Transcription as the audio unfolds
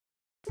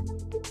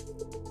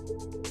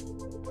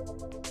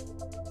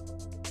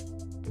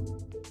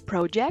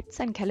Projects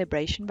and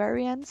calibration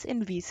variants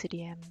in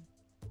vCDM.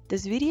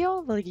 This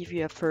video will give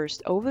you a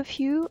first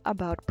overview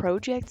about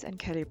projects and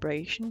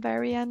calibration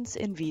variants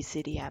in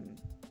vCDM.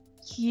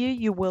 Here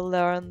you will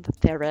learn the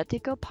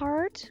theoretical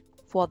part.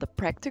 For the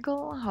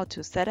practical, how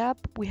to set up,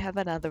 we have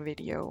another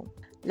video.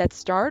 Let's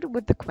start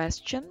with the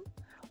question,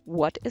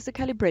 what is a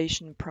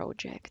calibration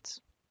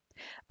project?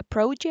 A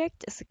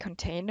project is a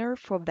container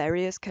for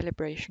various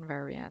calibration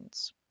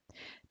variants.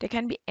 There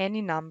can be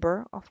any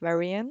number of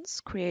variants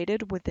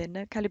created within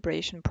a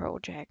calibration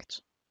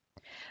project.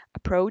 A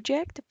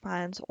project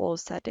defines all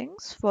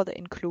settings for the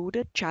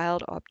included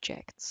child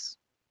objects.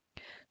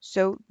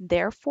 So,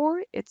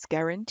 therefore, it's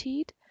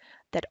guaranteed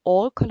that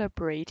all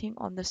collaborating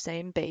on the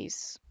same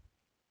base.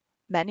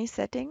 Many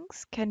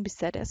settings can be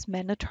set as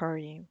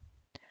mandatory.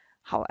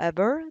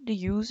 However, the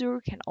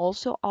user can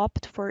also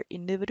opt for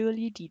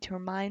individually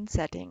determined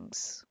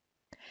settings.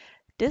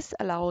 This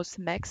allows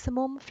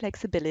maximum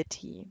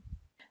flexibility.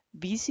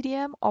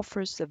 vCDM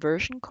offers the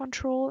version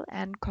control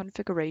and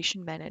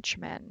configuration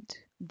management.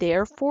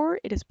 Therefore,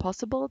 it is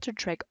possible to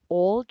track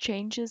all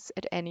changes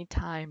at any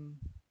time.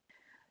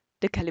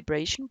 The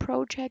calibration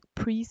project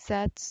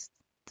presets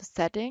the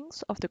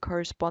settings of the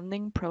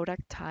corresponding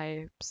product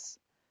types.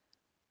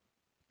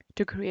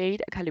 To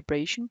create a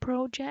calibration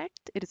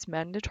project, it is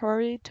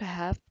mandatory to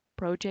have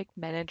project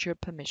manager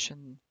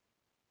permission.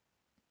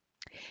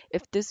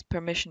 If this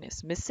permission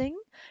is missing,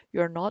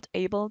 you are not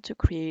able to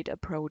create a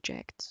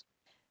project.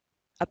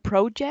 A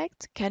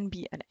project can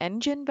be an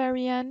engine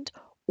variant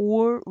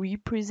or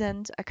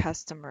represent a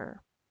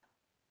customer.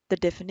 The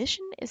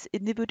definition is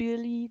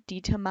individually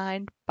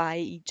determined by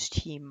each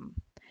team.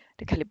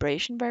 The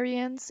calibration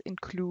variants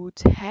include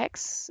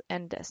hex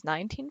and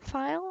S19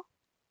 file,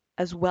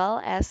 as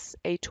well as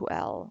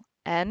A2L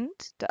and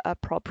the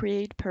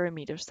appropriate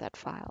parameter set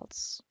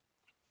files.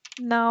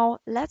 Now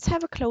let's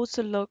have a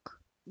closer look.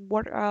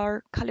 What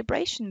are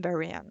calibration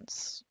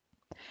variants?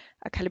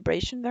 A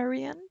calibration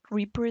variant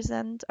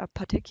represents a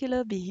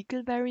particular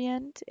vehicle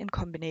variant in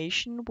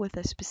combination with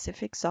a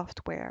specific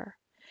software.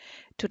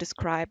 To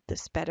describe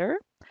this better,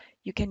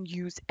 you can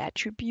use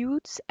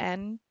attributes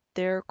and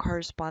their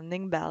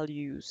corresponding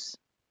values.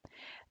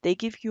 They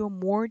give you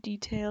more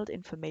detailed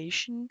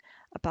information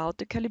about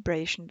the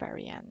calibration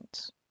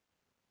variant.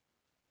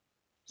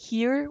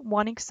 Here,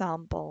 one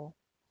example.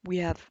 We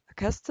have a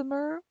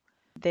customer.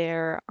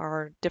 There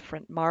are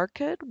different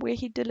markets where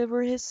he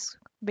delivers his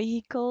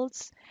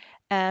vehicles,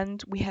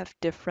 and we have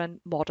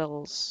different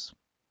models.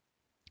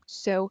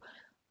 So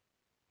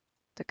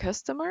the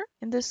customer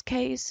in this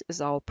case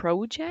is our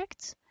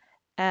project,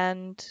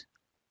 and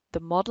the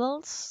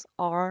models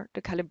are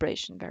the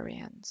calibration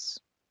variants.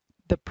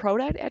 The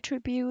product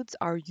attributes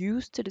are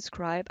used to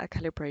describe a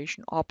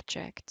calibration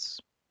object.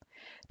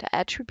 The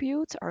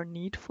attributes are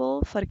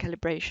needful for the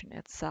calibration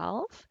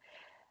itself,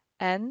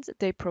 and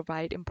they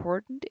provide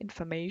important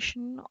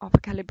information of a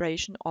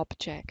calibration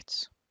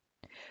object.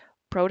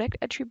 Product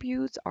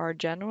attributes are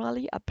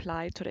generally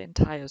applied to the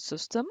entire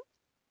system.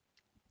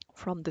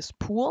 From this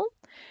pool,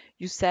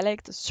 you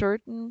select a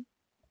certain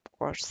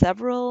or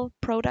several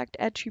product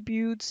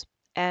attributes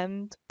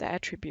and the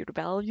attribute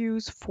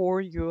values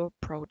for your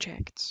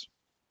project.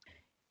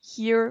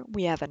 Here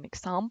we have an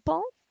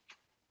example.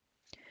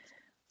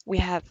 We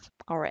have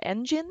our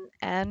engine,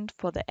 and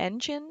for the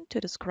engine,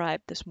 to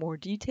describe this more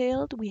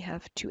detailed, we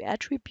have two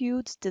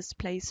attributes,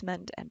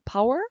 displacement and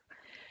power,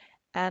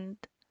 and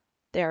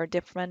there are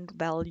different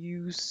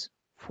values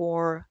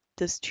for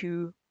these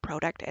two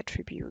product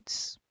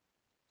attributes.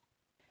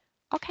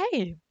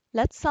 Okay,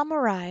 let's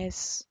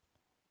summarize.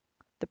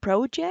 The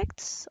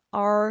projects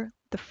are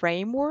the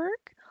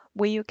framework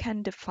where you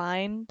can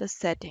define the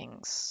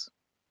settings.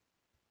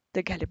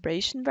 The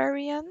calibration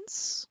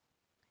variants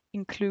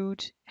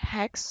include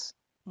hex,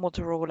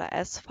 Motorola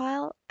S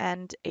file,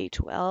 and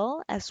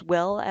A2L, as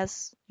well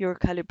as your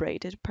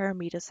calibrated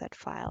parameter set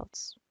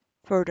files.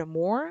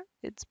 Furthermore,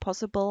 it's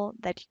possible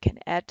that you can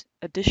add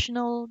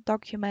additional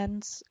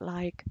documents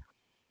like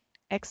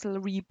Excel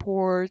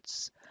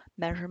reports,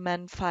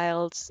 measurement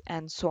files,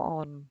 and so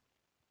on.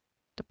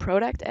 The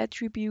product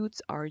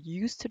attributes are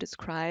used to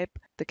describe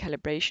the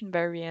calibration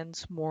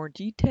variants more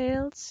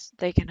details.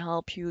 They can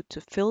help you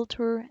to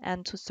filter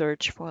and to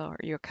search for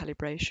your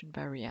calibration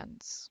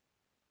variants.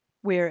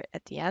 We're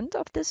at the end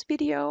of this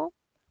video.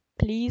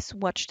 Please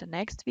watch the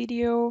next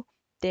video.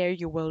 There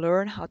you will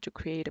learn how to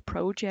create a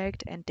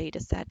project and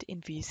dataset in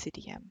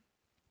vCDM.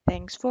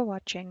 Thanks for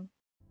watching.